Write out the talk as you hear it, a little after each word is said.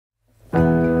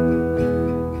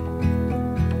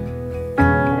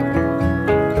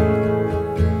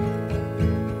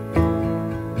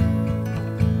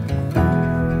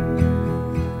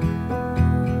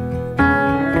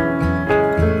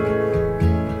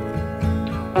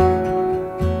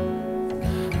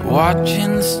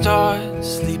watching the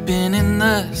stars, sleeping in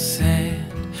the sand.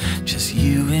 Just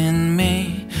you and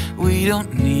me, we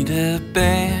don't need a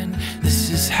band.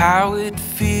 This is how it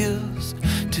feels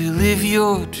to live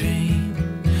your dream.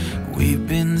 We've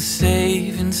been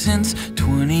saving since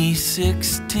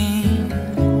 2016.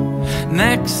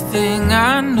 Next thing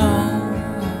I know,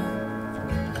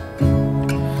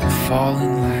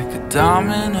 falling like a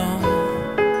domino,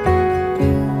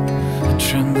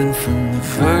 trembling from the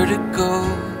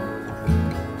vertigo.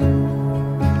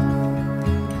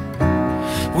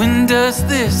 When does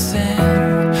this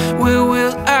end? Where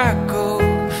will I go?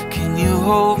 Can you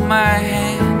hold my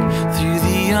hand through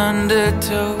the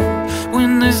undertow?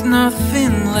 When there's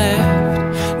nothing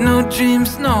left, no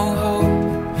dreams, no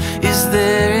hope, is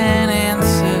there an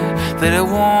answer that I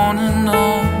wanna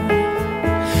know?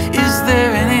 Is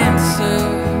there an answer?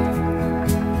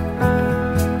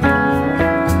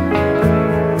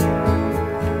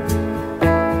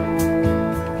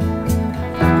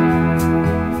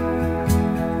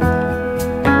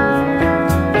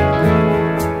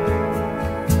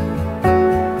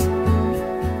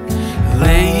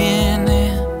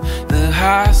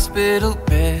 Hospital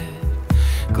bed,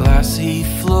 glossy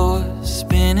floors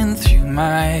spinning through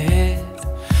my head.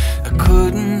 I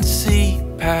couldn't see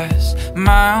past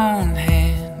my own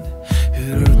hand. Who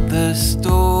wrote the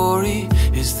story?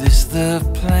 Is this the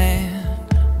plan?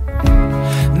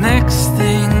 Next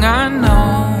thing I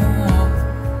know,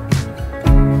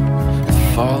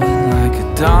 falling like a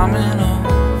domino,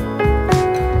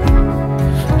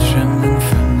 trembling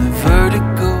from the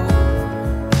vertigo.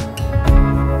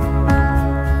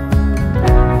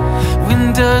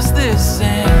 Does this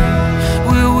end?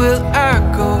 Where will I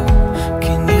go?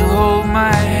 Can you hold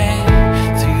my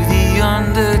hand through the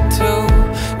undertow?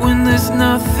 When there's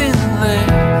nothing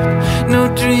left, no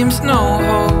dreams, no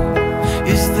hope,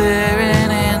 is there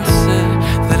an answer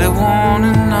that I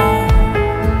wanna know?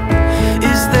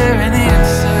 Is there an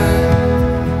answer?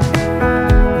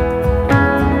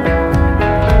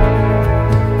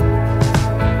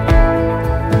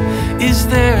 Is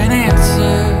there an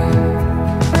answer?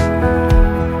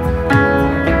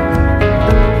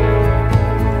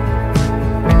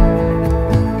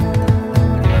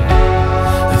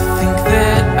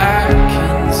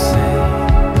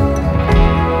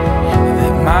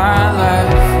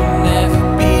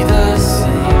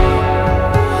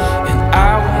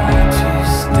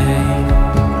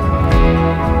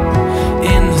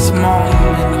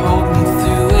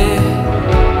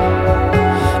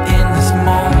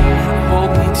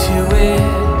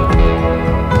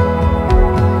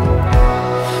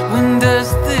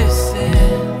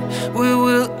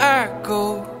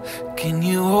 Can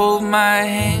you hold my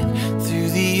hand through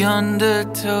the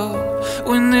undertow?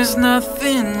 When there's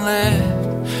nothing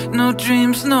left, no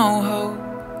dreams, no hope,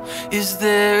 is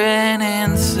there an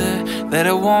answer that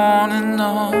I wanna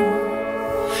know?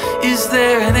 Is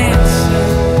there an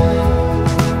answer?